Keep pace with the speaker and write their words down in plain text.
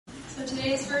So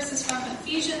today's verse is from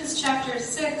Ephesians chapter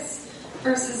 6,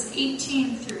 verses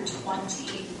 18 through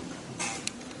 20.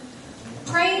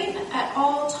 Praying at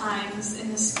all times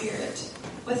in the Spirit,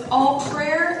 with all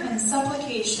prayer and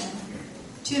supplication.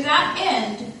 To that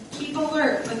end, keep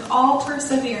alert with all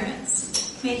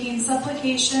perseverance, making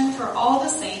supplication for all the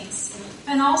saints,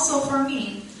 and also for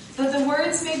me, that the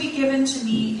words may be given to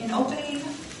me in opening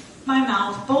my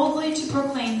mouth boldly to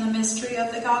proclaim the mystery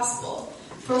of the gospel,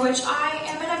 for which I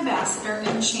am an ambassador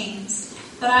in chains,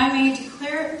 that I may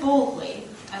declare it boldly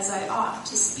as I ought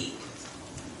to speak.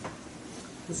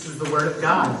 This is the word of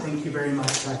God. Thank you very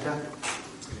much, Becca.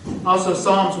 Also,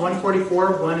 Psalms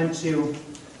 144, 1 and 2.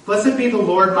 Blessed be the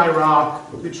Lord my rock,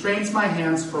 who trains my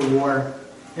hands for war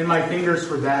and my fingers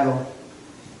for battle.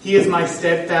 He is my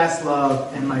steadfast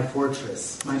love and my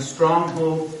fortress, my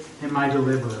stronghold and my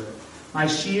deliverer, my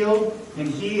shield, and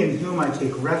he in whom I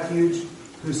take refuge,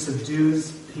 who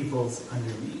subdues peoples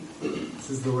under me. This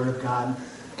is the word of God.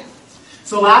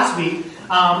 So last week,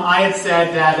 I had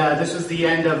said that this was the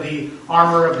end of the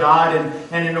armor of God,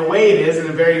 and in a way it is, in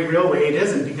a very real way it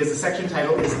isn't, because the section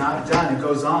title is not done. It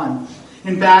goes on.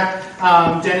 In fact,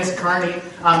 Dennis Carney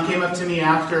came up to me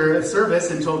after a service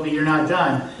and told me, "You're not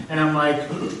done." And I'm like,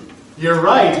 "You're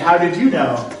right. How did you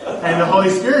know?" And the Holy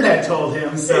Spirit had told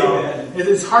him. So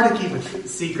it's hard to keep a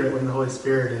secret when the Holy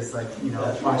Spirit is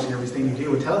watching everything you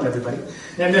do and telling everybody.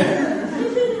 And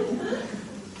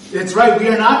it's right. We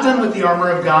are not done with the armor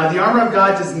of God. The armor of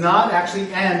God does not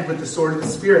actually end with the sword of the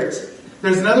Spirit.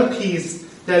 There's another piece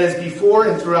that is before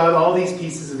and throughout all these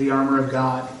pieces of the armor of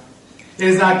God. It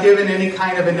is not given any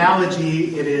kind of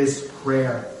analogy. It is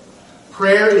prayer.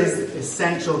 Prayer is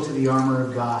essential to the armor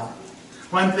of God.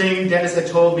 One thing Dennis had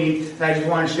told me that I just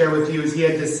want to share with you is he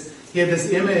had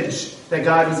this image that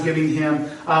God was giving him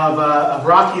of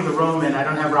Rocky the Roman. I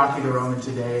don't have Rocky the Roman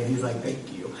today. He's like,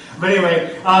 "Thank you." But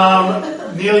anyway,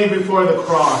 kneeling before the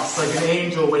cross, like an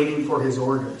angel waiting for his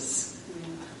orders.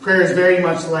 Prayer is very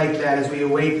much like that as we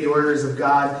await the orders of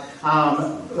God,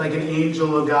 like an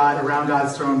angel of God around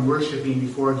God's throne worshiping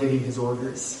before getting his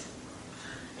orders.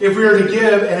 If we were to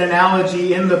give an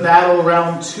analogy in the battle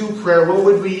realm to prayer, what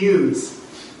would we use?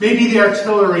 Maybe the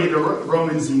artillery the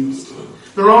Romans used.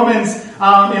 The Romans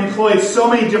employed so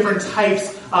many different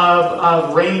types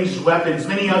of ranged weapons.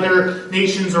 Many other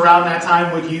nations around that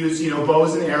time would use,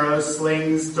 bows and arrows,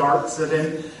 slings, darts,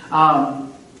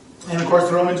 and of course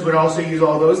the Romans would also use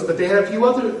all those, but they had a few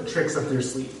other tricks up their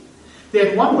sleeve. They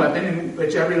had one weapon in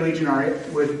which every legionary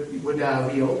would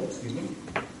wield,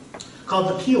 called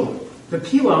the pilum. The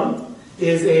pilum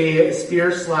is a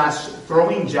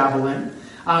spear/throwing javelin.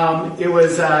 It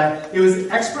was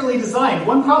expertly designed.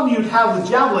 One problem you'd have with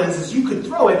javelins is you could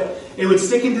throw it, it would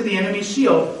stick into the enemy's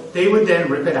shield. They would then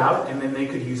rip it out, and then they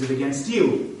could use it against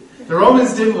you. The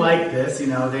Romans didn't like this.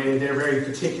 They're very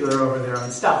particular over their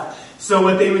own stuff. So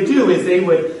what they would do is they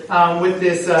would, with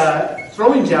this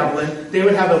throwing javelin, they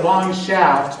would have a long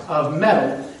shaft of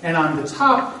metal, and on the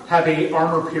top have a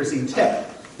armor-piercing tip.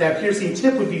 That piercing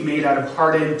tip would be made out of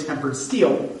hardened, tempered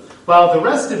steel, while the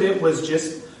rest of it was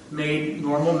just made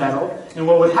normal metal. And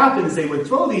what would happen is they would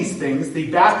throw these things, the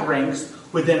back ranks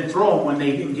would then throw them when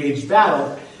they engaged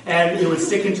battle, and it would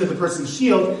stick into the person's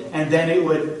shield, and then it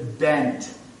would bend.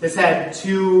 This had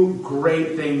two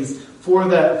great things for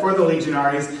the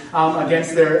legionaries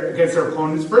against their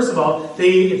opponents. First of all,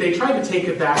 if they tried to take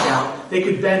it back out, they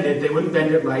could bend it. They wouldn't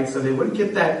bend it right, so they wouldn't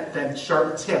get that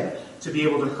sharp tip to be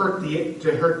able to hurt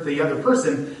the other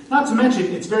person. Not to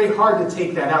mention, it's very hard to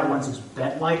take that out once it's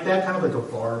bent like that, kind of like a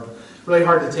barb. Really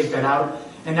hard to take that out.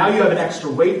 And now you have an extra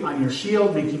weight on your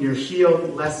shield, making your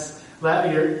shield less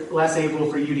able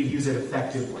for you to use it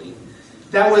effectively.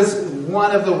 That was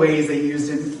one of the ways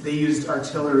they used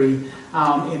artillery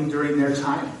during their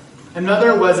time.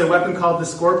 Another was a weapon called the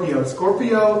Scorpio.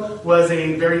 Scorpio was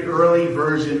a very early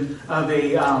version of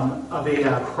a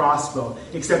crossbow,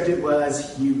 except it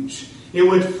was huge. It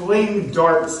would fling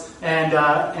darts and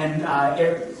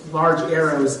large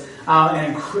arrows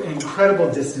an incredible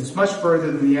distance, much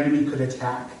further than the enemy could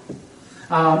attack.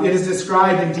 It is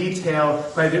described in detail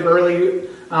by the early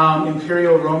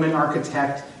Imperial Roman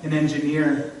architect and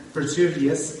engineer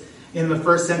Vesuvius in the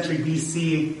 1st century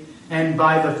BC, and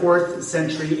by the 4th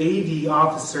century AD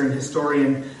officer and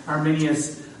historian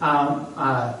Arminius,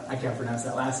 I can't pronounce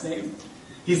that last name.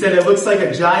 He said it looks like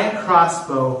a giant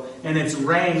crossbow, and its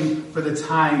range for the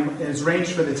time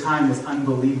was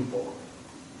unbelievable.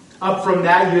 Up from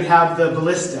that, you'd have the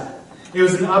ballista. It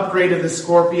was an upgrade of the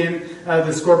Scorpion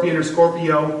or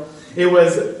Scorpio. It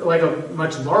was like a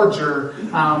much larger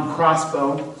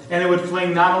crossbow, and it would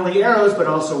fling not only arrows but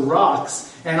also rocks.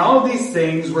 And all of these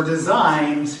things were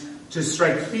designed to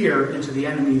strike fear into the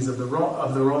enemies of the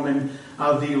Roman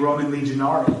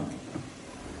legionary.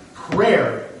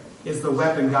 Prayer is the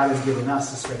weapon God has given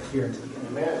us to strike fear into the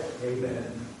enemy. Amen.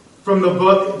 Amen. From the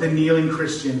book, The Kneeling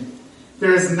Christian,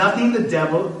 there is nothing the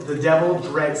devil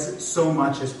dreads so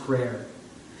much as prayer.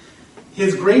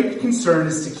 His great concern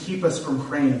is to keep us from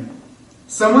praying.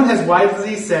 Someone has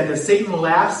wisely said that Satan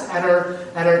laughs at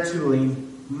our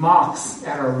tooling, mocks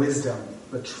at our wisdom,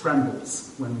 but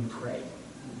trembles when we pray.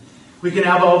 We can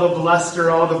have all the bluster,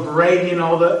 all the bragging,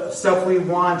 all the stuff we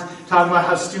want, talking about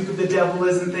how stupid the devil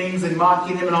is and things, and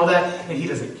mocking him and all that, and he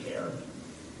doesn't care.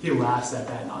 He laughs at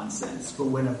that nonsense. But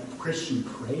when a Christian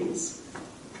prays,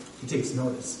 he takes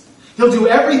notice. He'll do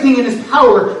everything in his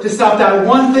power to stop that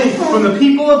one thing from the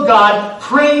people of God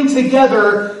praying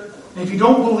together. And if you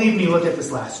don't believe me, look at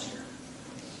this last year.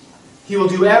 He will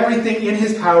do everything in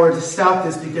his power to stop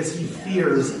this because he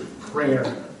fears prayer.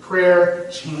 Prayer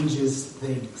changes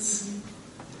things.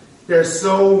 There are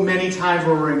so many times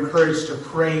where we're encouraged to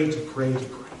pray, to pray, to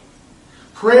pray.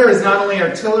 Prayer is not only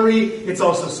artillery, it's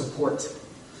also support.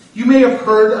 You may have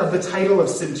heard of the title of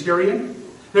centurion.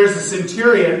 There's a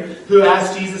centurion who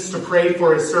asked Jesus to pray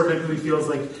for his servant who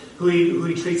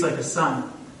he treats like a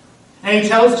son. And he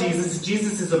tells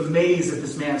Jesus is amazed at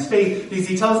this man's faith because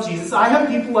he tells Jesus, I have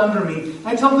people under me.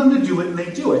 I tell them to do it and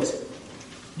they do it.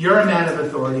 You're a man of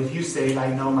authority. If you say it,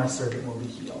 I know my servant will be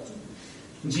healed.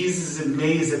 And Jesus is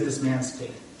amazed at this man's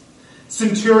faith. A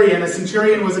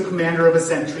centurion was a commander of a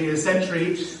century. A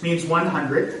century means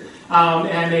 100.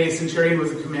 And a centurion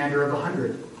was a commander of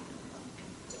 100.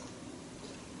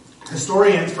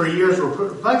 Historians for years were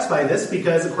perplexed by this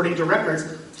because, according to records,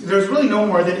 there's really no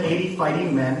more than 80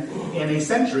 fighting men in a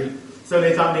century. So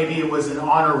they thought maybe it was an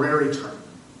honorary term.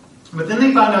 But then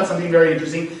they found out something very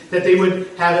interesting, that they would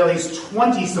have at least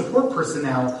 20 support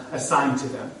personnel assigned to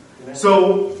them.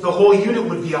 So the whole unit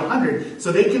would be 100.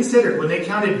 So they considered, when they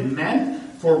counted men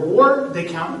for war, they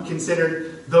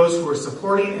considered those who were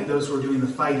supporting and those who were doing the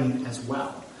fighting as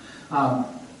well.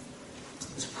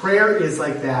 Prayer is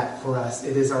like that for us.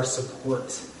 It is our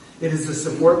support. It is the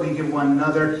support we give one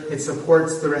another. It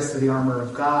supports the rest of the armor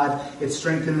of God. It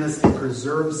strengthens us. It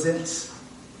preserves it.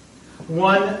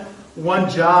 One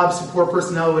job support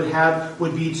personnel would have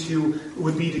would be to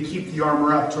keep the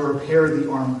armor up, to repair the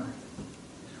armor.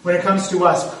 When it comes to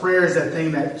us, prayer is that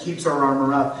thing that keeps our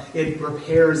armor up. It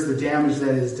repairs the damage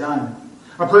that is done.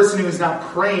 A person who is not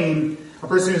praying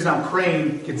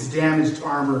gets damaged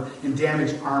armor, and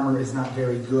damaged armor is not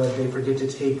very good. They forget to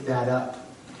take that up.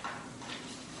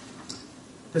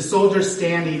 The soldier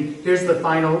standing, here's the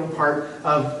final part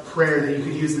of prayer that you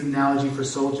could use an analogy for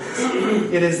soldiers.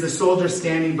 It is the soldier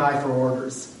standing by for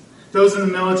orders. Those in the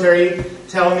military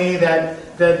tell me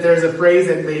that there's a phrase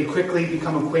that they quickly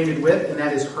become acquainted with, and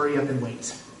that is hurry up and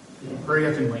wait. Hurry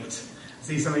up and wait.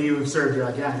 See, some of you have served, you're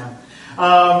like, yeah, I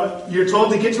know. You're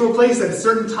told to get to a place at a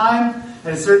certain time,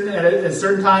 at a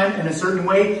certain time, in a certain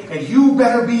way, and you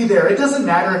better be there. It doesn't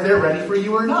matter if they're ready for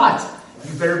you or not.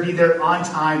 You better be there on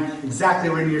time, exactly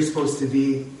where you're supposed to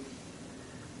be.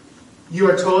 You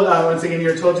are told, once again,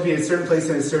 you're told to be at a certain place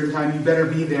at a certain time. You better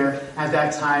be there at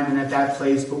that time and at that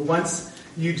place. But once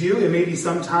you do, it may be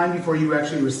some time before you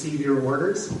actually receive your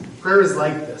orders. Prayer is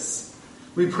like this.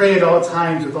 We pray at all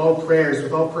times with all prayers,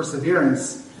 with all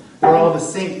perseverance, for all the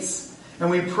saints.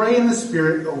 And we pray in the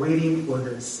Spirit, awaiting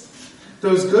orders.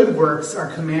 Those good works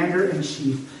our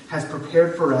Commander-in-Chief has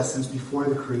prepared for us since before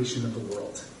the creation of the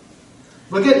world.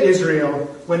 Look at Israel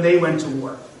when they went to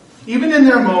war. Even in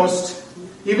their most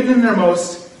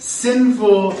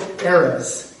sinful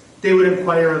eras, they would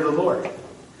inquire of the Lord.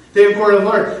 They inquired of the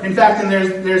Lord. In fact, and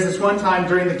there's this one time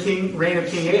during the reign of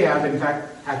King Ahab, in fact,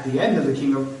 at the end of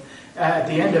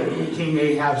King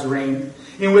Ahab's reign,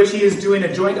 in which he is doing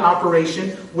a joint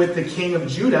operation with the king of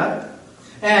Judah,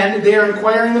 and they are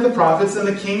inquiring of the prophets, and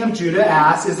the king of Judah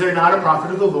asks, is there not a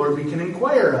prophet of the Lord we can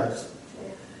inquire of?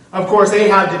 Of course,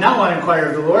 Ahab did not want to inquire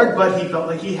of the Lord, but he felt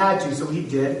like he had to, so he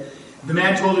did. The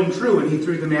man told him true, and he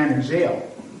threw the man in jail.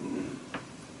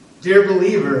 Dear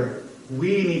believer,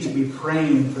 we need to be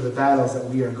praying for the battles that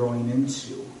we are going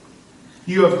into.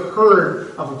 You have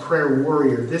heard of a prayer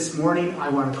warrior. This morning, I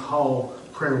want to call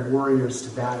prayer warriors to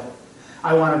battle.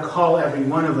 I want to call every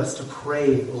one of us to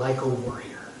pray like a warrior.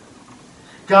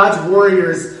 God's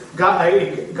warrior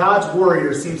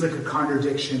seems like a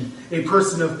contradiction, a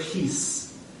person of peace.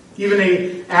 Even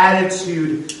an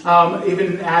attitude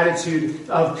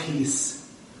of peace.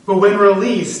 But when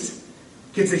released,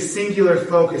 gets a singular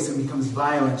focus and becomes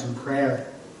violent in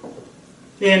prayer.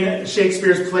 In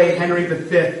Shakespeare's play Henry V,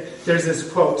 there's this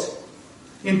quote: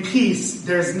 "In peace,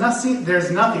 there's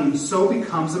nothing so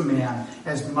becomes a man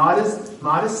as modest with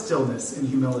modest stillness and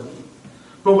humility.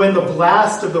 But when the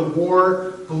blast of the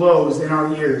war blows in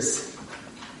our ears,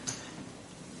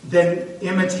 then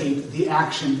imitate the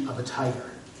action of a tiger.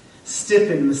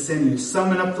 Stiffen the sinews,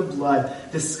 summon up the blood,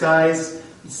 disguise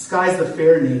the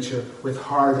fair nature with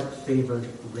hard-favored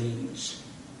rage.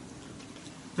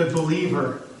 The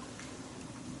believer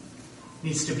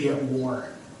needs to be at war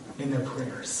in their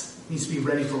prayers. Needs to be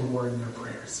ready for war in their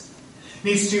prayers.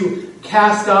 Needs to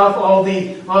cast off all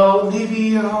the,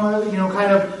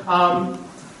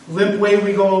 limp way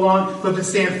we go along, but to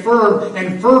stand firm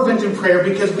and fervent in prayer,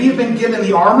 because we have been given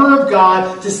the armor of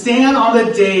God to stand on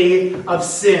the day of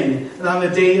sin and on the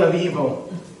day of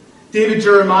evil. David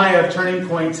Jeremiah of Turning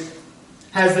Point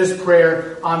has this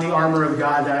prayer on the armor of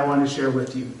God that I want to share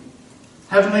with you.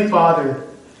 Heavenly Father,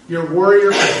 your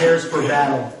warrior prepares for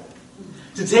battle.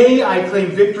 Today I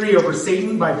claim victory over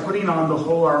Satan by putting on the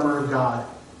whole armor of God.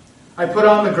 I put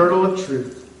on the girdle of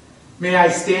truth. May I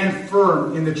stand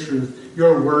firm in the truth,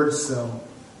 your word so.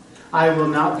 I will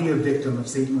not be a victim of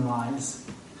Satan's lies.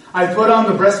 I put on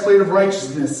the breastplate of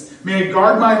righteousness. May I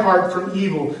guard my heart from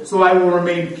evil, so I will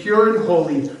remain pure and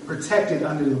holy, protected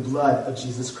under the blood of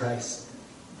Jesus Christ.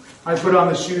 I put on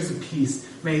the shoes of peace.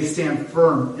 May I stand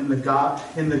firm in the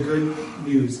good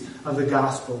news of the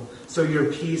gospel, so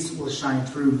your peace will shine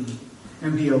through me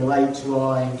and be a light to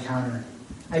all I encounter.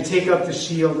 I take up the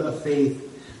shield of faith.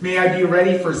 May I be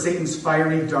ready for Satan's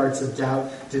fiery darts of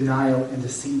doubt, denial, and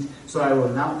deceit, so I will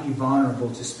not be vulnerable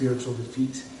to spiritual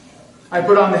defeat. I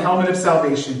put on the helmet of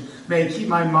salvation. May I keep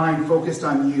my mind focused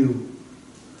on you,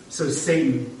 so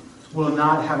Satan will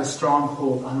not have a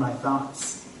stronghold on my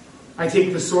thoughts. I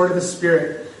take the sword of the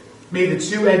Spirit. May the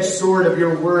two-edged sword of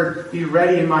your word be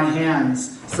ready in my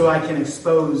hands, so I can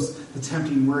expose the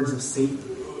tempting words of Satan.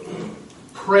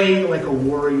 Pray like a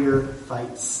warrior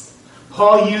fights.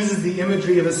 Paul uses the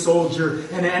imagery of a soldier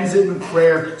and ends it in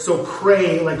prayer, so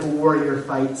pray like a warrior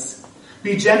fights.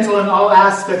 Be gentle in all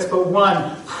aspects but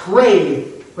one.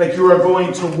 Pray like you are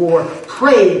going to war.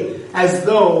 Pray as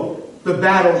though the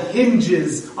battle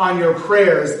hinges on your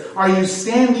prayers. Are you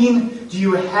standing? Do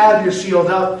you have your shield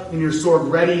up and your sword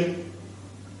ready?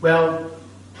 Well,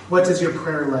 what does your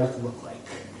prayer life look like?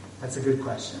 That's a good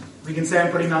question. We can say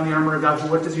I'm putting on the armor of God, but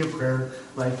what does your prayer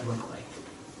life look like?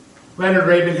 Leonard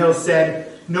Ravenhill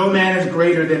said, "No man is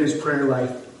greater than his prayer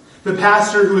life. The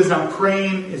pastor who is not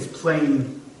praying is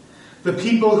playing. The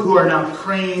people who are not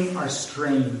praying are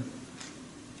straying."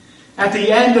 At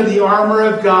the end of the armor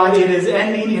of God, it is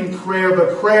ending in prayer,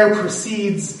 but prayer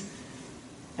precedes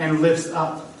and lifts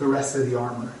up the rest of the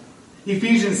armor.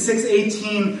 Ephesians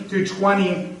 6:18 through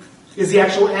 20 is the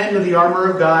actual end of the armor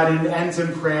of God, and it ends in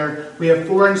prayer. We have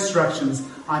 4 instructions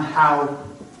on how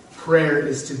prayer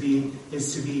is to be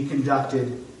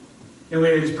conducted. And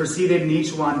it is preceded in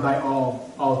each one by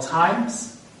all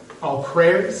times, all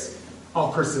prayers,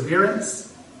 all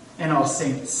perseverance, and all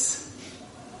saints.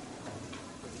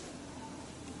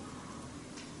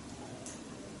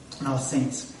 And all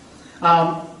saints.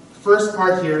 First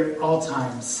part here, all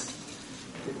times.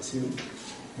 Here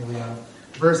we are.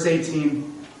 Verse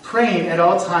 18. Praying at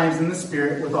all times in the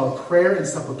Spirit with all prayer and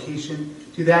supplication.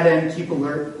 To that end, keep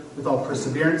alert with all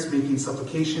perseverance, making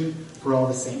supplication for all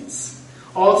the saints.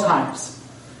 All times.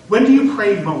 When do you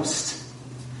pray most?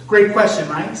 Great question,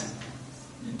 right?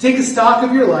 Take a stock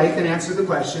of your life and answer the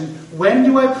question, when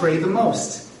do I pray the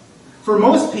most? For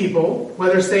most people,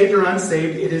 whether saved or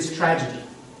unsaved, it is tragedy.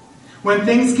 When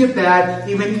things get bad,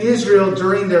 even Israel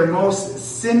during their most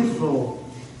sinful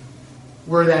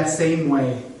were that same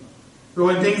way. But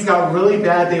when things got really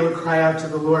bad, they would cry out to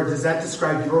the Lord. Does that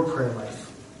describe your prayer life?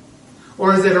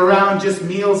 Or is it around just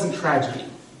meals and tragedy?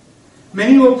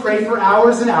 Many will pray for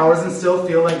hours and hours and still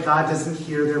feel like God doesn't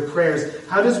hear their prayers.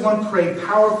 How does one pray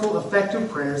powerful, effective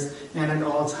prayers and at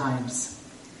all times?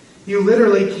 You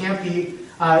literally can't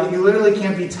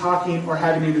be talking or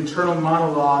having an internal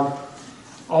monologue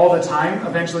all the time.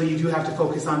 Eventually you do have to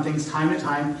focus on things time to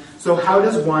time. So how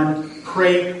does one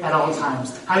pray at all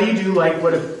times? How do you do like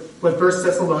what 1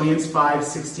 Thessalonians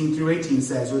 5:16 through 18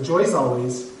 says? Rejoice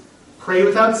always, pray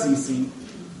without ceasing,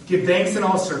 give thanks in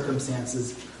all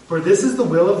circumstances, for this is the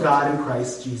will of God in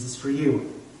Christ Jesus for you.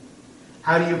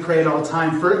 How do you pray at all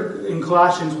times? In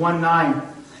Colossians 1:9,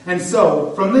 and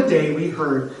so, from the day we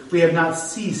heard, we have not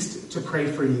ceased to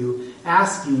pray for you,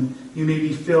 asking you may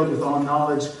be filled with all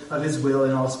knowledge of his will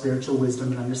and all spiritual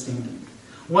wisdom and understanding.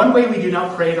 One way we do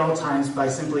not pray at all times by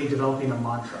simply developing a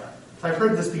mantra. I've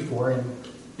heard this before, and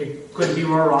it couldn't be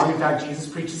more wrong. In fact, Jesus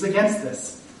preaches against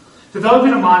this.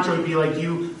 Developing a mantra would be like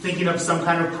you thinking of some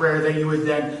kind of prayer that you would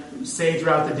then say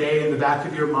throughout the day in the back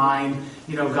of your mind,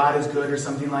 God is good or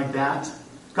something like that.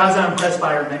 God's not impressed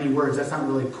by our many words. That's not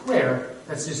really prayer.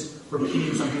 That's just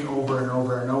repeating something over and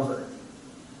over and over.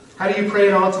 How do you pray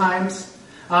at all times?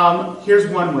 Here's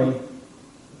one way.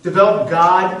 Develop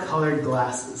God-colored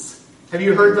glasses. Have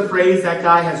you heard the phrase, that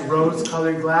guy has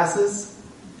rose-colored glasses?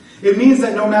 It means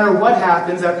that no matter what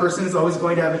happens, that person is always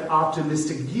going to have an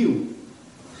optimistic view.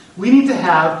 We need to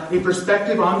have a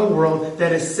perspective on the world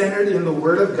that is centered in the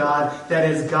Word of God, that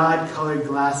is God-colored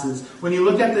glasses. When you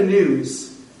look at the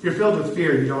news, you're filled with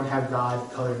fear. You don't have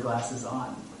God-colored glasses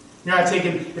on. You're not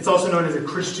taking, it's also known as a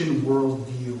Christian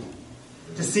worldview.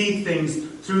 To see things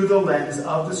through the lens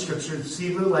of the Scripture, to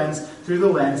see through the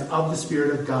lens of the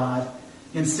Spirit of God,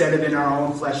 instead of in our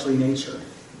own fleshly nature.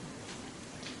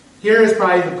 Here is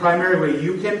probably the primary way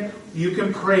you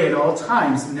can pray at all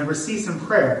times and never cease in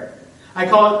prayer. I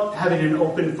call it having an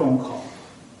open phone call.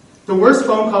 The worst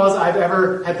phone calls I've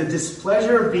ever had the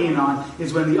displeasure of being on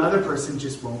is when the other person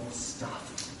just won't stop.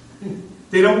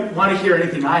 They don't want to hear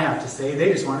anything I have to say.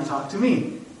 They just want to talk to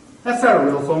me. That's not a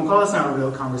real phone call. That's not a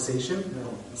real conversation.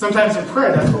 Sometimes in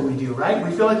prayer, that's what we do, right?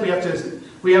 We feel like we have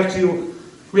to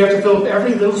fill up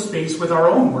every little space with our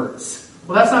own words.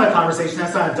 Well, that's not a conversation.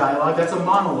 That's not a dialogue. That's a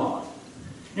monologue.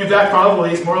 In fact,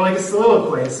 probably it's more like a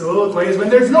soliloquy. A soliloquy is when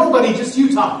there's nobody, just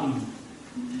you talking.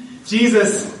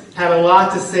 Jesus had a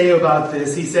lot to say about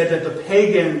this. He said that the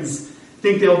pagans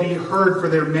think they'll be heard for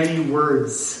their many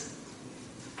words.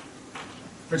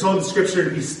 They're told in Scripture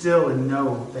to be still and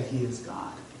know that He is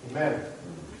God. Amen.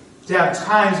 To have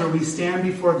times where we stand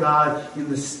before God in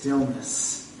the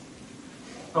stillness,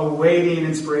 awaiting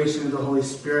inspiration of the Holy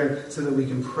Spirit so that we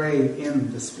can pray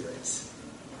in the Spirit.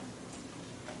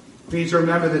 We need to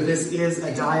remember that this is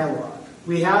a dialogue.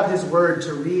 We have His Word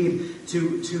to read,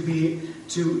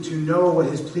 to know what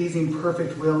His pleasing,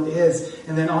 perfect will is.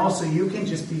 And then also you can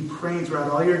just be praying throughout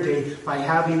all your day by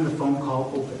having the phone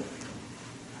call open.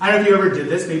 I don't know if you ever did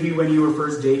this, maybe when you were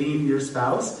first dating your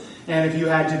spouse, and if you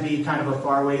had to be kind of a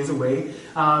far ways away,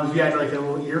 if you had like a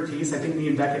little earpiece. I think me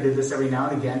and Becca did this every now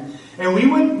and again. And we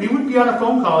would be on a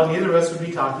phone call, and neither of us would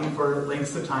be talking for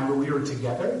lengths of time, but we were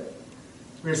together.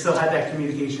 We still had that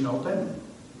communication open.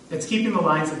 It's keeping the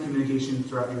lines of communication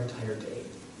throughout your entire day.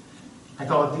 I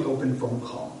call it the open phone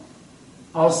call.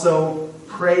 Also,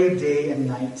 pray day and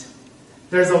night.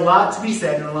 There's a lot to be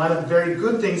said and a lot of very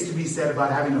good things to be said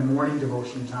about having a morning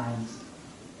devotion time.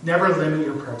 Never limit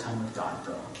your prayer time with God,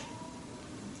 though.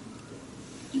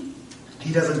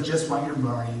 He doesn't just want your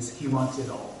mornings. He wants it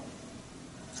all.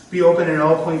 Be open at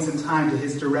all points in time to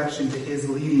His direction, to His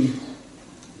leading.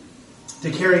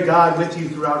 To carry God with you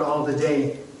throughout all the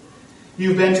day.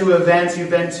 You've been to events, you've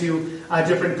been to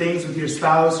different things with your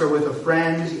spouse or with a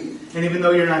friend. And even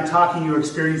though you're not talking, you're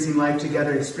experiencing life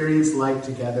together. Experience life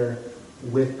together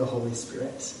with the Holy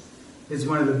Spirit. It's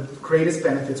one of the greatest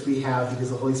benefits we have because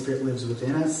the Holy Spirit lives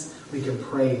within us. We can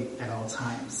pray at all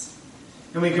times.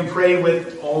 And we can pray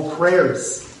with all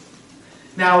prayers.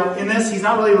 Now, in this, he's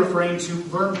not really referring to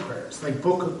learned prayers, like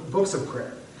books of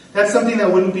prayer. That's something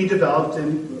that wouldn't be developed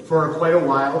for quite a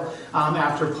while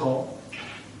after Paul.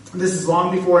 This is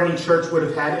long before any church would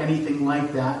have had anything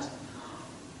like that.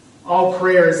 All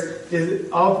prayers is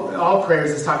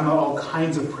talking about all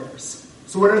kinds of prayers.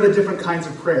 So what are the different kinds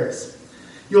of prayers?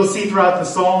 You'll see throughout the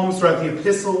Psalms, throughout the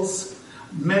epistles,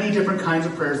 many different kinds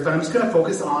of prayers, but I'm just going to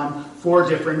focus on 4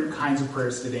 different kinds of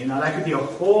prayers today. Now that could be a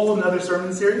whole another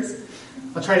sermon series.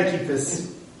 I'll try to keep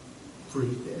this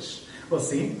brief-ish. We'll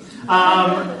see.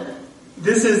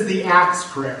 This is the Acts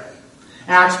prayer.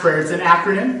 Acts prayer, it's an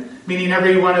acronym, meaning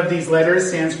every one of these letters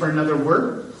stands for another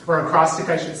word, or acrostic,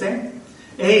 I should say.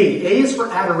 A is for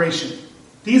adoration.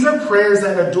 These are prayers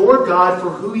that adore God for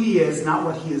who He is, not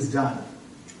what He has done.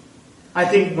 I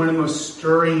think one of the most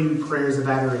stirring prayers of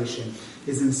adoration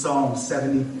is in Psalm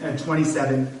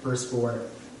 27, verse 4.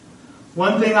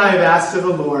 One thing I have asked of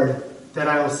the Lord, that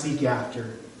I will seek after,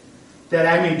 that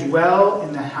I may dwell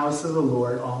in the house of the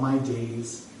Lord all my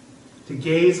days, to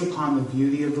gaze upon the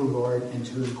beauty of the Lord and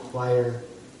to inquire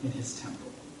in His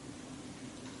temple.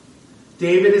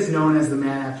 David is known as the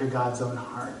man after God's own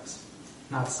heart,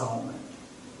 not Solomon.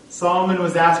 Solomon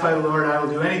was asked by the Lord, I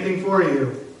will do anything for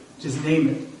you. Just name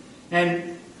it.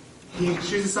 And he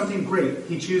chooses something great.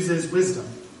 He chooses wisdom.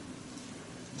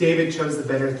 David chose the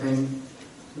better thing.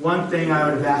 One thing I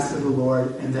would have asked of the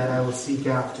Lord, and that I will seek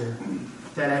after,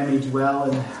 that I may dwell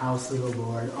in the house of the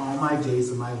Lord all my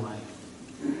days of my life,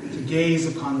 to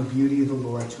gaze upon the beauty of the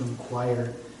Lord, to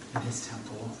inquire in His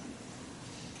temple.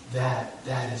 That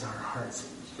is our heart's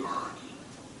yearning.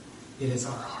 It is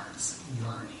our heart's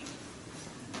yearning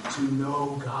to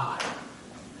know God.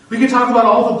 We could talk about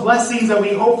all the blessings that we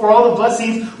hope for, all the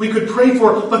blessings we could pray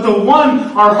for, but the one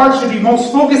our heart should be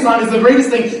most focused on is the greatest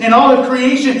thing in all of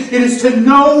creation. It is to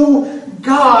know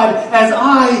God as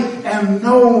I am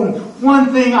known.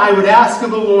 One thing I would ask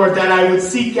of the Lord, that I would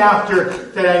seek after,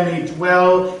 that I may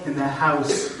dwell in the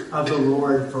house of the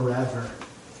Lord forever.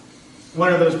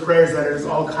 One of those prayers that is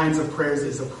all kinds of prayers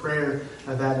is a prayer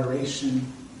of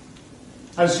adoration.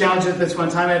 I was challenged at this one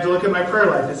time. I had to look at my prayer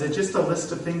life. Is it just a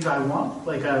list of things I want,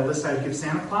 like a list I would give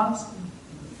Santa Claus?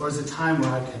 Or is it a time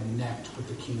where I connect with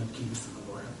the King of Kings and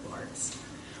the Lord of Lords?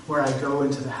 Where I go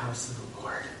into the house of the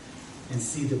Lord and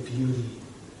see the beauty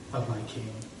of my King.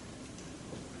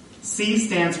 C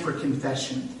stands for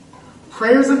confession.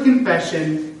 Prayers of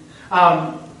confession,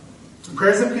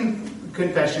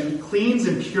 confession cleans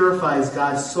and purifies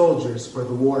God's soldiers for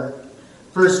the war.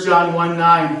 1 John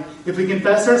 1:9, if we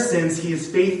confess our sins, he is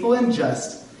faithful and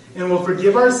just, and will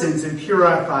forgive our sins and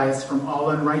purify us from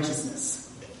all unrighteousness.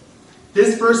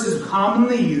 This verse is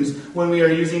commonly used when we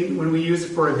use it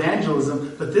for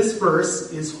evangelism, but this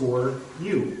verse is for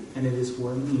you, and it is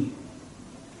for me.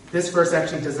 This verse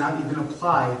actually does not even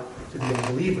apply to the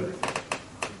unbeliever.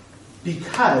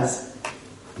 Because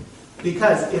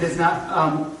it is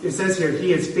not, it says here,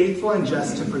 he is faithful and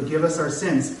just to forgive us our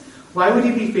sins. Why would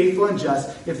he be faithful and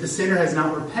just if the sinner has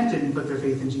not repented and put their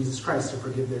faith in Jesus Christ to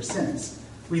forgive their sins?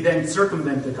 We then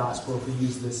circumvent the gospel if we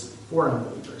use this for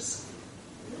unbelievers.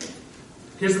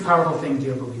 Here's the powerful thing,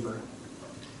 dear believer.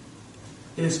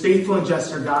 It is faithful and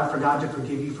just for God to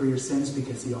forgive you for your sins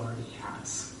because he already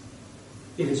has.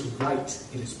 It is right.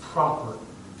 It is proper.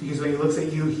 Because when he looks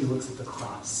at you, he looks at the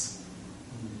cross.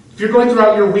 If you're going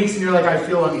throughout your weeks and you're like, I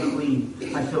feel unclean,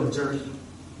 I feel dirty.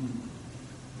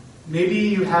 Maybe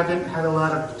you haven't had a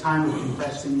lot of time of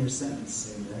confessing your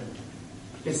sins.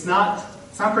 It's not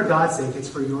for God's sake, it's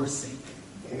for your sake.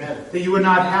 Amen. That you would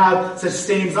not have such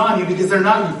stains on you because they're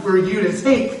not for you to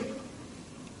take.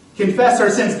 Confess our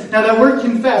sins. Now that word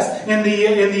confess in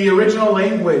the original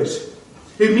language,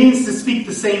 it means to speak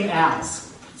the same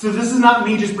as. So this is not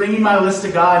me just bringing my list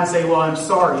to God and say, well, I'm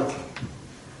sorry.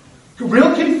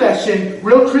 Real confession,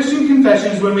 real Christian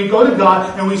confession is when we go to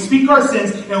God and we speak our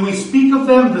sins and we speak of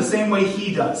them the same way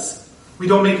he does. We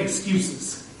don't make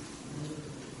excuses.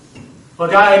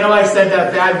 Well, God, I know I said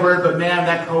that bad word, but man,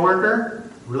 that coworker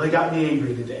really got me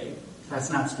angry today. That's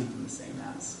not speaking the same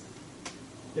as.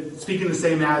 Speaking the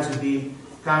same as would be,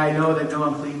 God, I know that no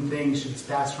unclean thing should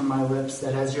pass from my lips,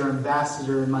 that as your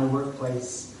ambassador in my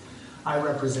workplace, I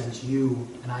represent you,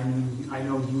 and I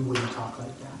know you wouldn't talk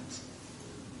like that.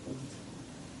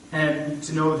 And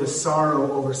to know the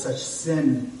sorrow over such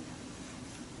sin,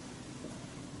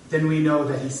 then we know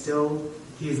that he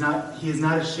is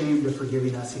not ashamed of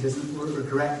forgiving us. He doesn't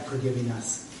regret forgiving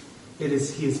us. He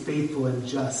is faithful and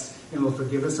just and will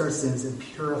forgive us our sins and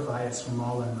purify us from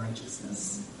all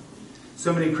unrighteousness.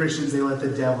 So many Christians, they let the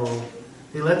devil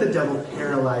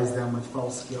paralyze them with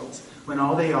false guilt, when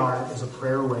all they are is a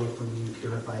prayer away from being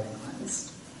purified and cleansed.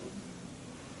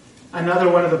 Another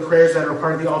one of the prayers that are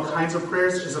part of the all kinds of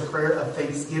prayers is a prayer of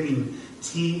thanksgiving.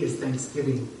 T is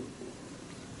thanksgiving.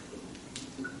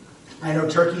 I know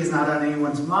turkey is not on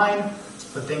anyone's mind,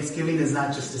 but Thanksgiving is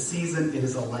not just a season, it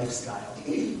is a lifestyle.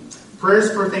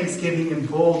 Prayers for thanksgiving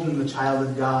embolden the child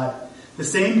of God. The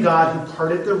same God who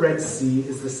parted the Red Sea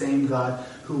is the same God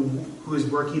who is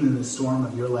working in the storm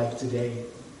of your life today.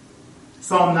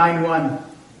 Psalm 9:1.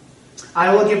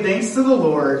 I will give thanks to the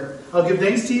Lord. I'll give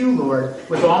thanks to you, Lord,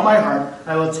 with all my heart.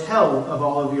 I will tell of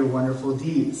all of your wonderful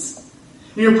deeds.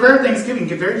 In your prayer of thanksgiving,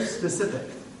 get very specific.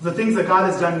 The things that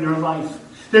God has done in your life.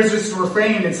 There's this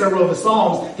refrain in several of the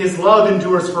Psalms, his love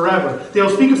endures forever.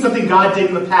 They'll speak of something God did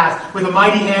in the past. With a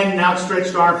mighty hand and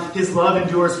outstretched arm, his love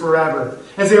endures forever.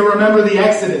 As they remember the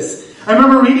Exodus. I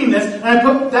remember reading this, and I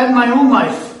put that in my own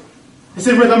life. I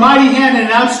said, with a mighty hand and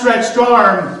an outstretched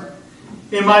arm,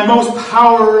 in my most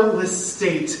powerless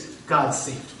state, God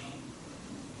saved me.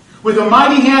 With a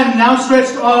mighty hand and an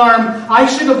outstretched arm, I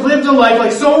should have lived a life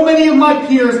like so many of my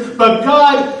peers, but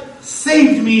God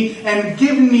saved me and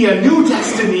given me a new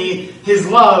destiny. His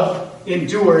love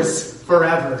endures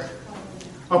forever.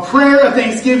 A prayer of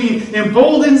thanksgiving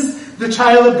emboldens the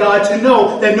child of God to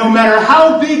know that no matter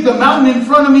how big the mountain in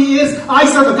front of me is, I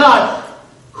serve a God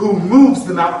who moves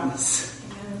the mountains.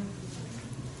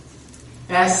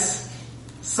 S,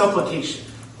 supplication.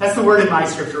 That's the word in my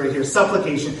scripture right here,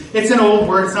 supplication. It's an old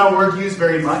word. It's not a word used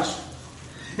very much.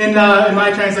 In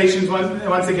my translations,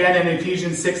 once again, in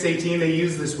Ephesians 6:18, they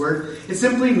use this word. It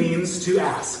simply means to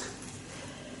ask.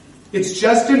 It's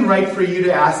just and right for you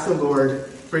to ask the Lord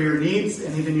for your needs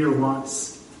and even your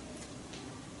wants.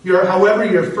 However,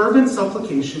 your fervent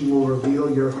supplication will reveal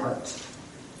your heart.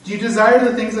 Do you desire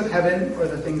the things of heaven or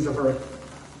the things of earth?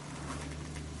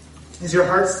 Is your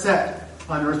heart set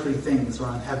on earthly things or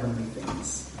on heavenly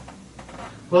things?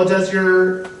 Well, does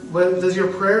your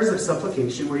prayers of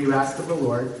supplication, where you ask of the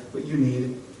Lord what you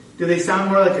need, do they sound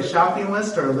more like a shopping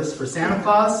list or a list for Santa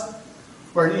Claus,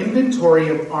 or an inventory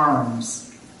of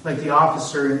arms, like the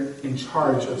officer in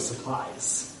charge of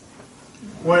supplies?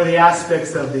 One of the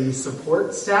aspects of the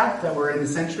support staff that were in the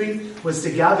century was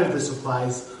to gather the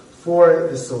supplies for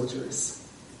the soldiers.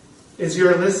 Is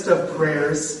your list of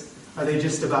prayers, are they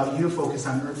just about you, focused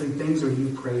on earthly things, or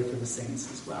you pray for the saints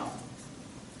as well?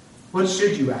 What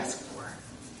should you ask for?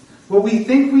 What we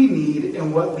think we need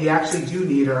and what we actually do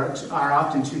need are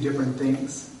often two different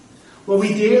things. What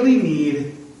we daily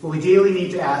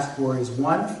need to ask for is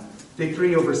 1,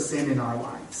 victory over sin in our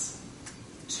lives.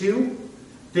 2,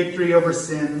 victory over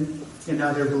sin in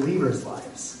other believers'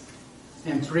 lives.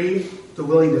 And 3, the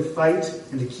willing to fight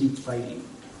and to keep fighting.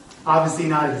 Obviously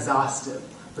not exhaustive,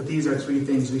 but these are 3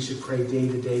 things we should pray day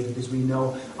to day because we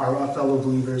know our fellow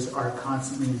believers are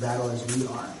constantly in battle as we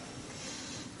are.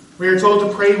 We are told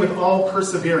to pray with all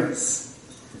perseverance.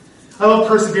 I love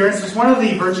perseverance. It's one of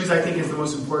the virtues I think is the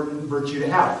most important virtue to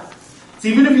have. So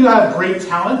even if you have great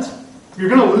talent, you're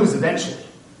going to lose eventually.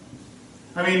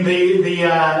 I mean, the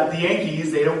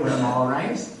Yankees, they don't win them all,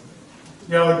 right?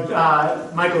 You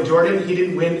know, Michael Jordan, he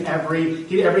didn't win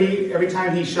every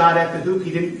time he shot at the hoop,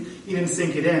 he didn't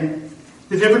sink it in.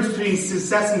 The difference between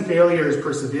success and failure is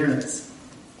perseverance.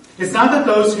 It's not that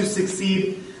those who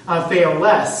succeed fail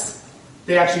less.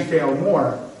 They actually fail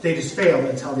more. They just fail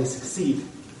until they succeed.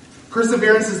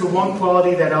 Perseverance is the one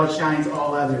quality that outshines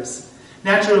all others.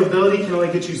 Natural ability can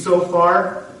only get you so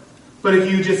far, but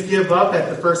if you just give up at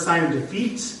the first sign of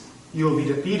defeat, you will be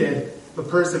defeated. But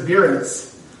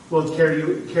perseverance will carry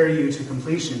you to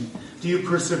completion. Do you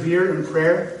persevere in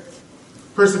prayer?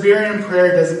 Persevering in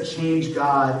prayer doesn't change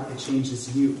God, it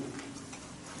changes you.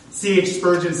 C.H.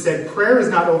 Spurgeon said, prayer is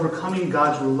not overcoming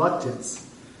God's reluctance,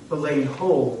 but laying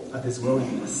hold of his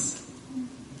willingness.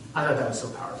 I thought that was so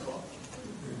powerful.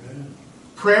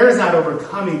 Prayer is not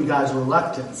overcoming God's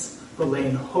reluctance, but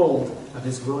laying hold of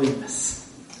his willingness.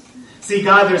 See,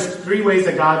 there's 3 ways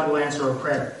that God will answer a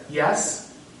prayer.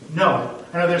 Yes, no.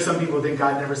 I know there's some people who think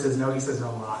God never says no, he says no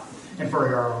a lot. And for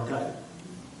our own good.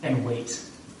 And wait.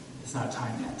 It's not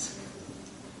time yet.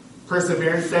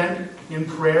 Perseverance then in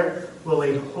prayer will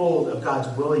lay hold of God's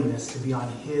willingness to be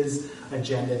on his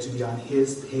agenda, to be on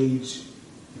his page.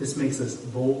 This makes us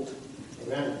bold.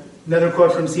 Amen. Another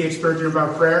quote from C.H. Spurgeon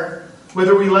about prayer.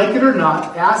 Whether we like it or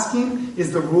not, asking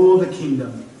is the rule of the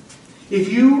kingdom.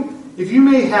 If you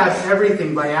may have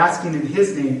everything by asking in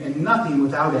his name and nothing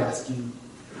without asking,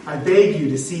 I beg you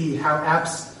to see how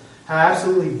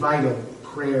absolutely vital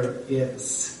prayer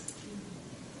is.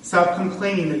 Stop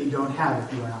complaining that you don't have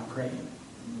if you are not praying.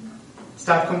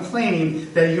 Stop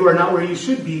complaining that you are not where you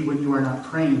should be when you are not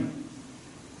praying.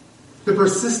 The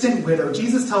persistent widow.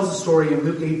 Jesus tells a story in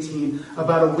Luke 18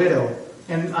 about a widow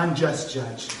and an unjust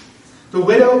judge. The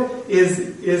widow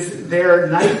is there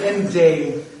night and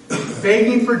day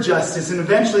begging for justice, and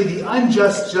eventually the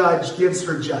unjust judge gives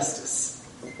her justice.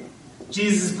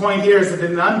 Jesus' point here is that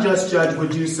an unjust judge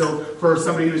would do so for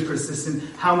somebody who is persistent.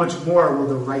 How much more will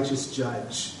the righteous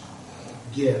judge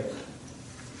give?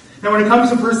 Now, when it comes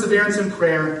to perseverance in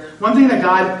prayer, one thing that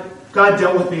God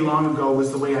dealt with me long ago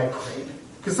was the way I prayed.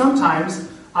 Because sometimes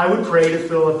I would pray to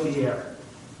fill up the air.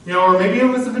 You know, or maybe it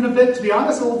was even a bit, to be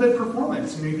honest, a little bit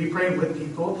performance. You know, you'd be praying with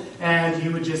people, and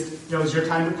you would just, you know, it was your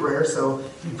time to pray, so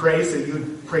you'd pray, so you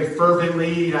would pray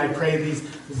fervently, and I'd pray these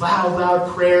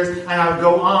loud prayers, and I would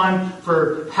go on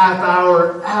for half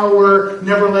hour,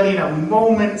 never letting a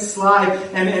moment slide,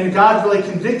 and God really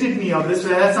convicted me of this, but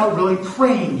that's not really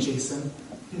praying, Jason.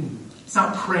 It's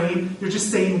not praying, you're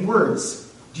just saying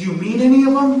words. Do you mean any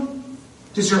of them?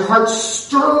 Does your heart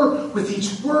stir with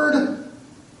each word?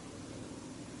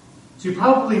 So you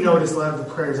probably notice a lot of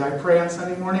the prayers I pray on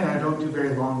Sunday morning, I don't do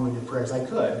very long-winded prayers. I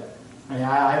could. I mean,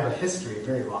 I have a history of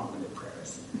very long-winded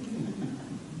prayers.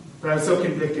 But I was so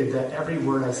convicted that every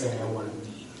word I say I want to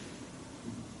mean.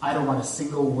 I don't want a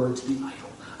single word to be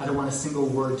idle. I don't want a single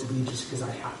word to be just because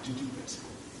I have to do it.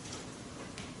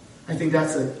 I think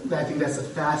that's a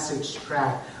fastest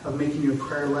track of making your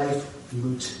prayer life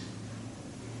moot.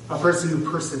 A person who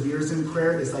perseveres in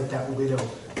prayer is like that widow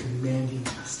demanding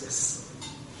justice.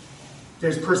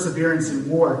 There's perseverance in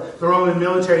war. The Roman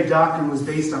military doctrine was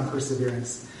based on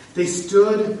perseverance. They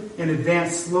stood and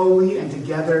advanced slowly and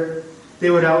together. They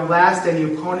would outlast any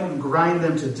opponent and grind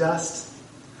them to dust.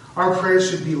 Our prayers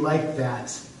should be like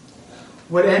that.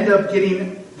 What end up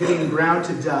getting ground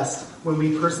to dust when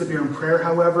we persevere in prayer,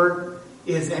 however,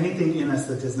 is anything in us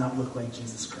that does not look like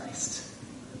Jesus Christ.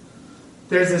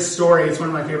 There's this story, it's one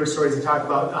of my favorite stories to talk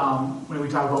about when we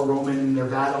talk about Roman and their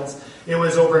battles. It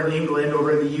was over in England,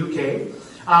 over in the UK.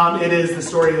 It is the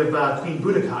story of Queen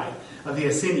Boudicca of the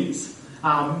Icenies,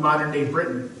 modern day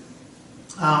Britain.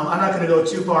 I'm not going to go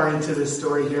too far into this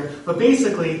story here, but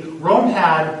basically Rome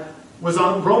was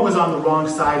on the wrong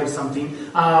side of something.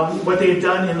 What they had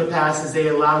done in the past is they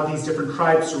allowed these different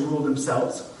tribes to rule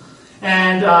themselves.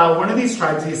 And one of these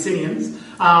tribes, the Icenians,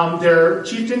 their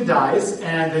chieftain dies,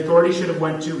 and the authority should have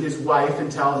went to his wife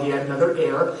until he had another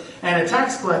heir. And a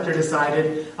tax collector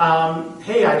decided,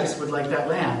 hey, I just would like that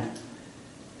land.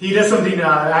 He does something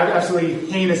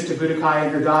absolutely heinous to Boudicca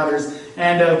and her daughters,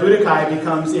 and Boudicca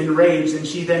becomes enraged, and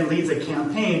she then leads a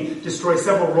campaign, destroys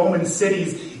several Roman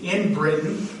cities in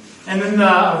Britain, and then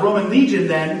the Roman legion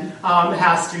then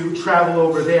has to travel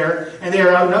over there, and they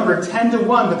are outnumbered 10-1,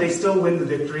 but they still win the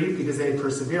victory because they had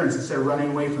perseverance. Instead of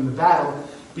running away from the battle,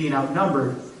 being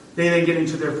outnumbered, they then get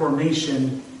into their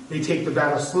formation, they take the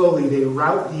battle slowly, they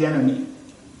rout the enemy.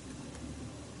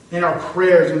 In our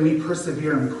prayers, when we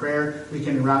persevere in prayer, we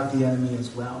can rout the enemy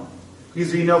as well.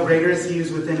 Because we know greater is he who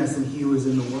is within us than he who is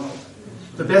in the world.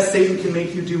 The best Satan can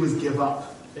make you do is give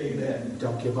up. Amen.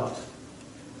 Don't give up.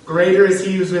 Greater is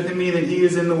he who is within me than he who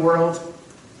is in the world.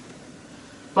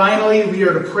 Finally, we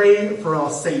are to pray for all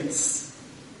saints.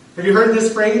 Have you heard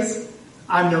this phrase?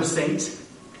 I'm no saint.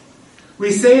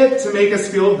 We say it to make us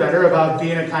feel better about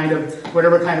being a kind of,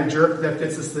 whatever kind of jerk that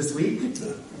fits us this week.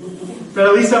 But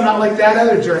at least I'm not like that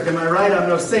other jerk, am I right? I'm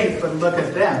no saint, but look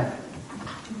at them.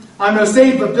 I'm no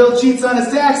saint, but Bill cheats on his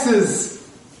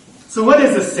taxes. So what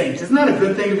is a saint? Isn't that a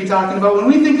good thing to be talking about? When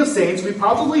we think of saints, we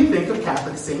probably think of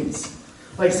Catholic saints,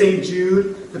 like St.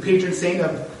 Jude, the patron saint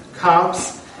of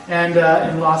cops and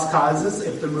lost causes,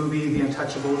 if the movie The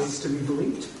Untouchables is to be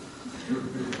believed.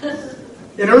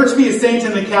 In order to be a saint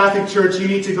in the Catholic Church, you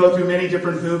need to go through many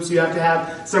different hoops. You have to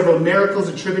have several miracles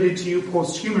attributed to you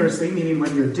posthumously, meaning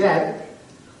when you're dead.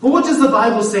 But what does the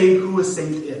Bible say who a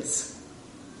saint is?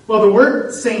 Well, the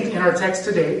word saint in our text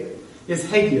today is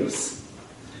hagios.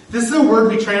 This is a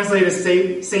word we translate as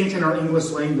saint in our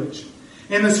English language.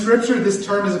 In the scripture, this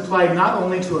term is applied not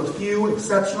only to a few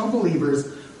exceptional believers,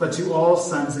 but to all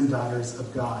sons and daughters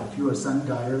of God. If you are a son and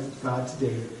daughter of God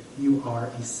today, you are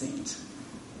a saint.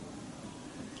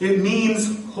 It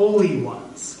means holy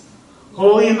ones.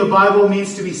 Holy in the Bible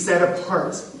means to be set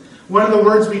apart. One of the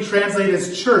words we translate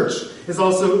as church is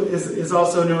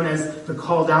also known as the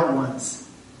called out ones.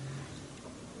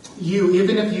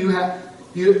 Even if you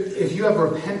have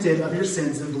repented of your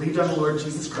sins and believed on the Lord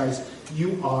Jesus Christ,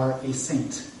 you are a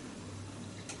saint.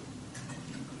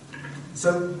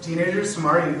 So teenagers,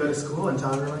 tomorrow you go to school and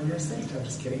tell everyone you're a saint. I'm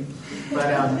just kidding.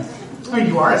 But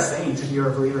you are a saint if you're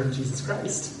a believer in Jesus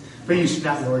Christ. But you should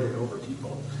not lord it over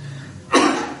people.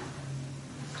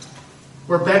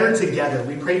 We're better together.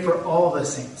 We pray for all the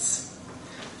saints.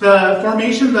 The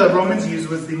formation the Romans used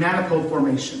was the manifold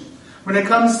formation. When it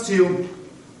comes to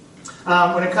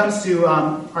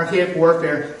archaic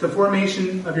warfare, the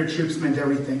formation of your troops meant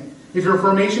everything. If your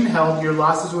formation held, your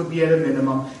losses would be at a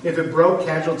minimum. If it broke,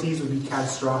 casualties would be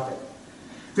catastrophic.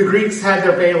 The Greeks had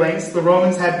their phalanx. The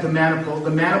Romans had the manifold. The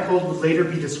manifold would later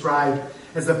be described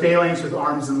as the phalanx with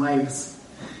arms and legs.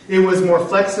 It was more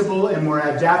flexible and more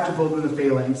adaptable than the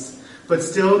phalanx, but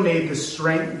still had the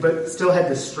strength,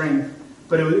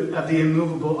 but it was of the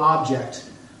immovable object,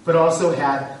 but also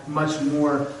had much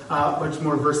more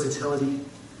versatility.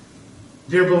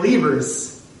 Dear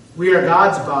believers, we are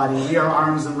God's body. We are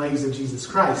arms and legs of Jesus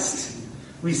Christ.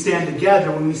 We stand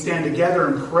together. When we stand together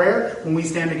in prayer, when we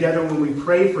stand together when we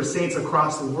pray for saints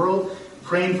across the world,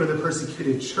 praying for the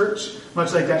persecuted church,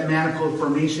 much like that manifold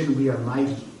formation, we are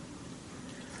mighty.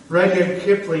 Rudyard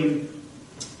Kipling,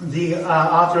 the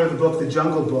author of the book, The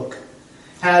Jungle Book,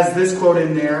 has this quote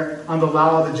in there on the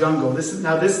law of the jungle. This is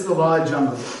the law of the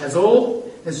jungle. As old,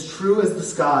 as true as the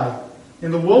sky.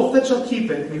 And the wolf that shall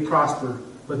keep it may prosper,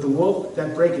 but the wolf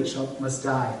that break it must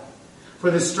die.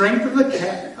 For the strength of the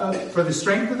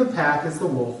pack is the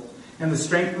wolf, and the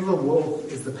strength of the wolf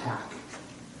is the pack.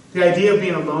 The idea of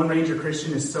being a Lone Ranger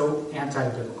Christian is so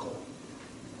anti-biblical.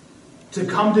 To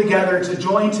come together, to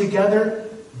join together,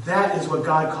 that is what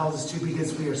God calls us to,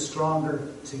 because we are stronger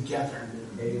together.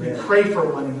 Amen. We pray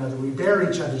for one another. We bear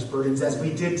each other's burdens, as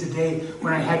we did today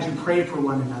when I had you pray for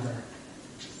one another.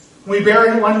 When we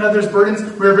bear one another's burdens,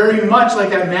 we are very much like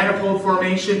that manifold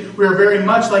formation. We are very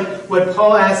much like what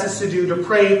Paul asks us to do, to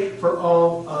pray for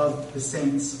all of the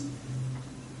saints.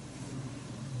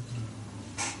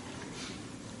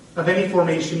 Of any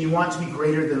formation, you want to be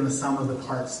greater than the sum of the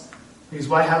parts. Because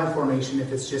why have a formation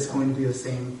if it's just going to be the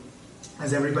same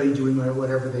Has everybody doing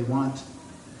whatever they want?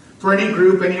 For any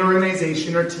group, any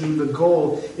organization or team, the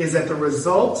goal is that the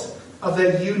result of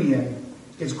that union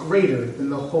is greater than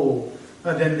the whole,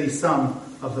 than the sum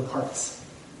of the parts.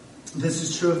 This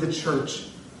is true of the church.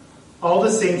 All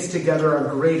the saints together are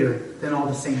greater than all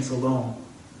the saints alone.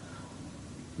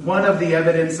 One of the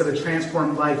evidence of a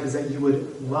transformed life is that you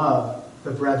would love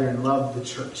the brethren, love the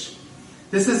church.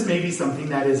 This is maybe something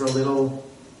that is a little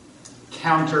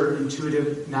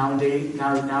counterintuitive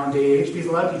nowadays because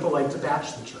a lot of people like to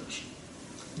bash the church.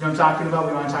 You know what I'm talking about?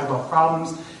 We want to talk about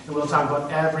problems, and we'll talk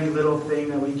about every little thing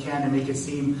that we can to make it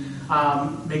seem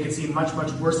much,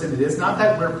 much worse than it is. Not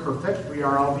that we're perfect. We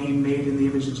are all being made in the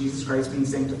image of Jesus Christ, being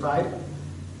sanctified.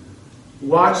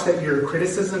 Watch that your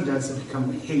criticism doesn't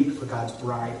become hate for God's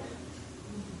bride.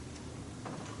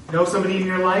 Know somebody in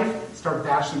your life? Start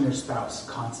bashing their spouse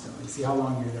constantly. See how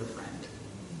long you're their friend.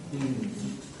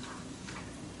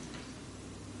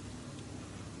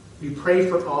 We pray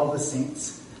for all the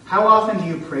saints. How often do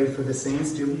you pray for the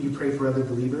saints? Do you pray for other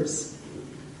believers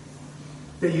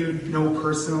that you know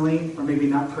personally, or maybe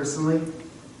not personally?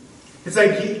 It's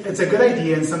a good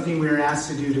idea and something we are asked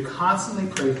to do, to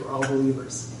constantly pray for all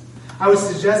believers. I would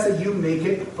suggest that you make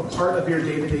it a part of your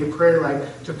day-to-day prayer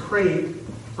life to pray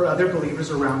for other believers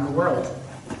around the world.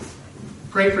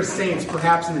 Pray for saints,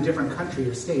 perhaps in a different country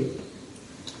or state.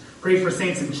 Pray for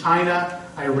saints in China,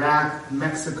 Iraq,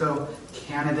 Mexico,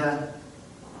 Canada.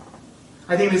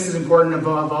 I think this is important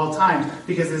above all times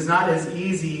because it's not as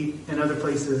easy in other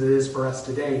places as it is for us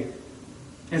today.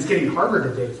 And it's getting harder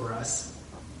today for us.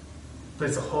 But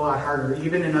it's a whole lot harder,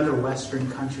 even in other Western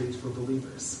countries, for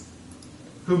believers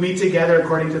who meet together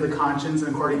according to the conscience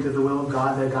and according to the will of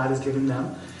God that God has given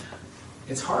them.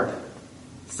 It's hard.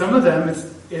 Some of them,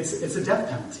 it's a death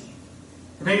penalty.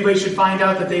 If anybody should find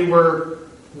out that they were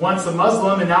once a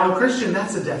Muslim and now a Christian,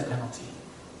 that's a death penalty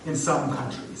in some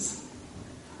countries.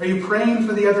 Are you praying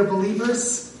for the other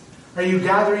believers? Are you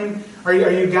gathering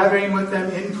with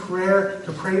them in prayer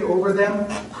to pray over them?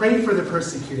 Pray for the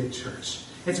persecuted church.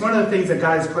 It's one of the things that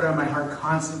God has put on my heart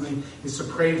constantly, is to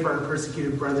pray for our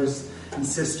persecuted brothers and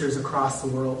sisters across the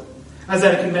world. I was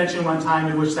at a convention one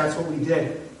time in which that's what we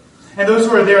did. And those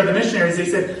who were there, the missionaries, they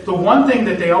said the one thing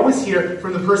that they always hear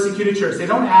from the persecuted church, they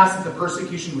don't ask that the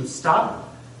persecution would stop.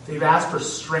 They've asked for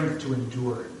strength to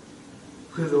endure.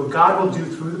 Because what God will do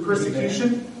through the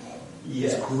persecution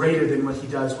is greater than what he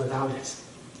does without it.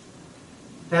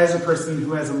 That is a person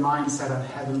who has a mindset on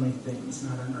heavenly things,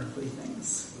 not on earthly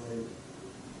things.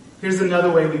 Here's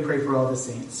another way we pray for all the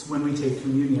saints, when we take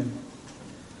communion.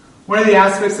 One of the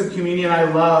aspects of communion I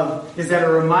love is that it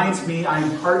reminds me I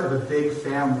am part of a big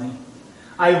family.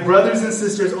 I have brothers and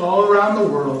sisters all around the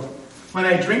world. When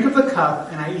I drink of the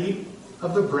cup and I eat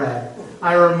of the bread,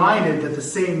 I am reminded that the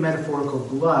same metaphorical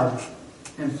blood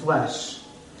and flesh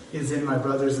is in my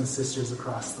brothers and sisters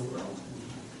across the world.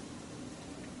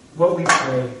 What we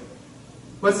pray.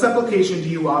 What supplication do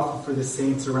you offer for the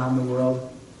saints around the world?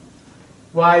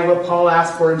 Why, what Paul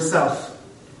asked for himself.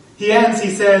 He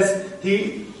says,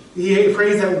 he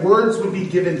prays that words would be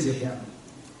given to him.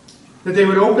 That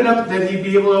he'd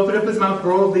be able to open up his mouth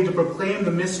boldly to proclaim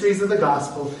the mysteries of the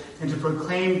gospel and to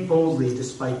proclaim boldly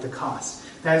despite the cost.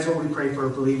 That is what we pray for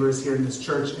believers here in this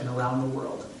church and around the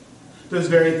world. Those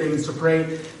very things, to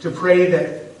pray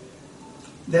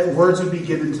that words would be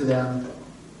given to them,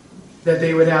 that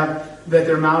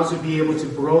their mouths would be able to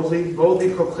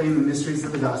boldly proclaim the mysteries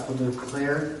of the gospel, to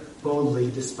declare boldly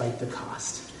despite the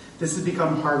cost. This has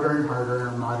become harder and harder in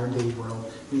our modern day world.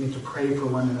 We need to pray for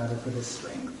one another for this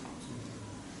strength.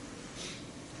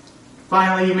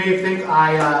 Finally, you may think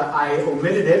I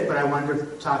omitted it, but I wanted to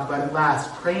talk about it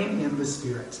last. Praying in the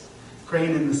Spirit.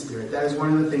 Praying in the Spirit. That is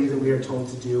one of the things that we are told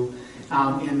to do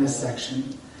in this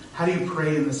section. How do you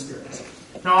pray in the Spirit?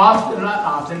 Now,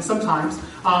 sometimes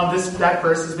that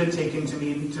verse has been taken to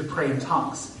mean to pray in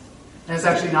tongues. And it's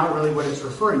actually not really what it's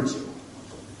referring to.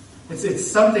 It's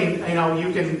something,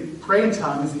 you can pray in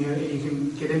tongues, and you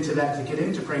can get into that to get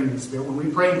into praying in the Spirit. When we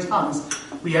pray in tongues,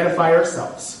 we edify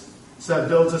ourselves. So that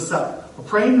builds us up. Well,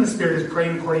 praying in the Spirit is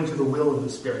praying according to the will of the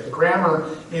Spirit. The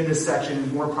grammar in this section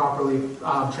is more properly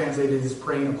translated as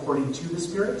praying according to the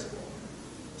Spirit.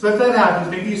 So if that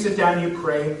happens, maybe you sit down and you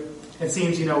pray. It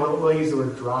seems, we'll use the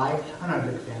word dry. I'm not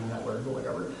a big fan of that word, but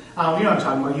whatever. You know what I'm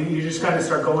talking about. You just kind of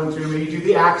start going through, maybe you do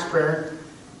the Acts prayer.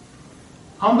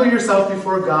 Humble yourself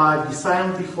before God. Be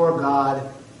silent before God.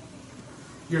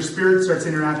 Your spirit starts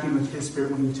interacting with His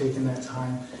Spirit when you've taken that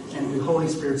time. And the Holy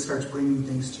Spirit starts bringing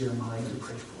things to your mind to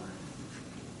pray for.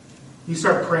 You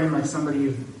start praying like somebody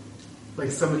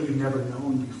you've never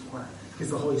known before.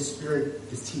 Because the Holy Spirit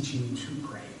is teaching you to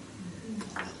pray.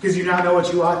 Because you now know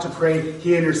what you ought to pray.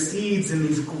 He intercedes in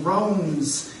these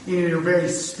groans in your very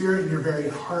spirit, in your very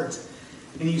heart.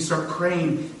 And you start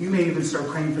praying. You may even start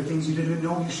praying for things you didn't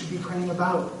know you should be praying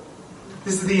about.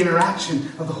 This is the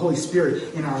interaction of the Holy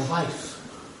Spirit in our life.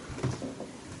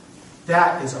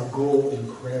 That is our goal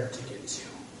in prayer to get to.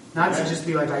 Not to just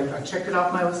be like, I checked it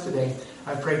off my list today.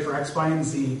 I prayed for X, Y, and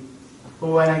Z. But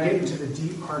when I get into the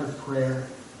deep part of prayer,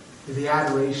 the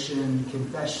adoration,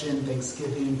 confession,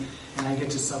 thanksgiving, and I get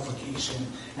to supplication,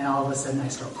 and all of a sudden I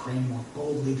start praying more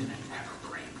boldly than I've ever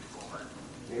prayed before.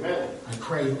 Amen. I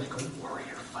pray like a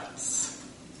warrior fights.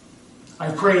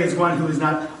 I pray as one who is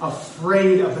not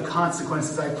afraid of the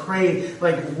consequences. I pray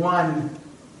like one,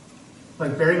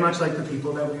 like very much like the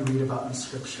people that we read about in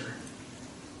Scripture.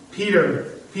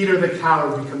 Peter the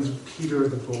coward becomes Peter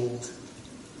the bold.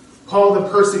 Paul the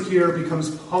persecutor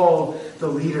becomes Paul the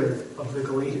leader of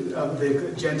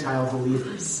the Gentile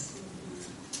believers.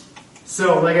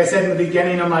 So, like I said in the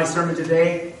beginning of my sermon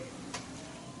today,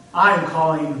 I am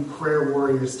calling prayer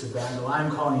warriors to battle. I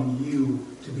am calling you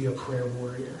to be a prayer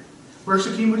warrior.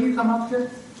 Worship team, would you come up here?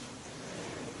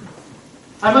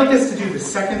 I'd like us to do the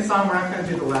second song. We're not going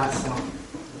to do the last song.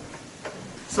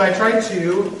 So I tried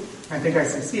to, I think I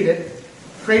succeeded,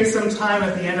 create some time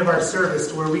at the end of our service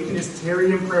to where we can just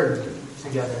tarry in prayer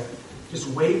together. Just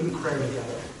wait in prayer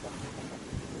together.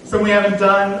 Something we haven't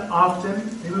done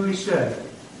often, maybe we should.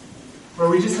 Where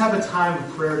we just have a time of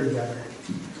prayer together.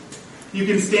 You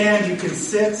can stand, you can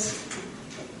sit,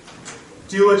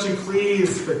 do what you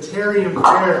please, but tarry in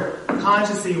prayer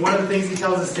consciously. One of the things he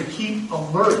tells us to keep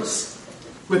alert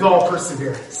with all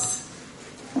perseverance.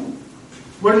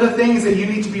 What are the things that you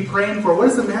need to be praying for? What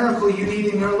is the miracle you need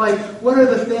in your life? What are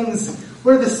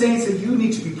the saints that you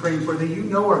need to be praying for that you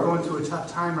know are going through a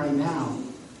tough time right now?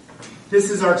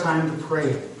 This is our time to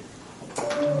pray.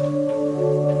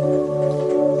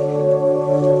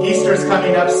 Easter's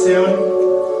coming up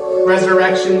soon.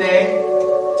 Resurrection Day.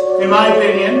 In my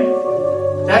opinion,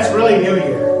 that's really New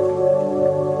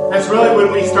Year. That's really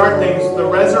when we start things, the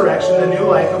resurrection, the new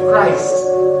life of Christ.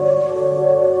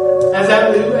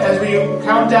 As we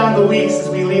count down the weeks, as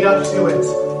we lead up to it,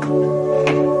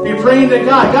 be praying to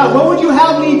God, what would you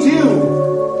have me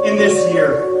do in this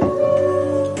year?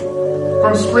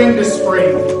 From spring to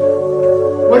spring.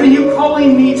 What are you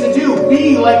calling me to do?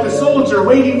 Be like the soldier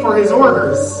waiting for his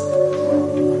orders.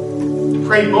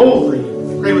 Pray boldly.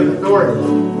 Pray with authority.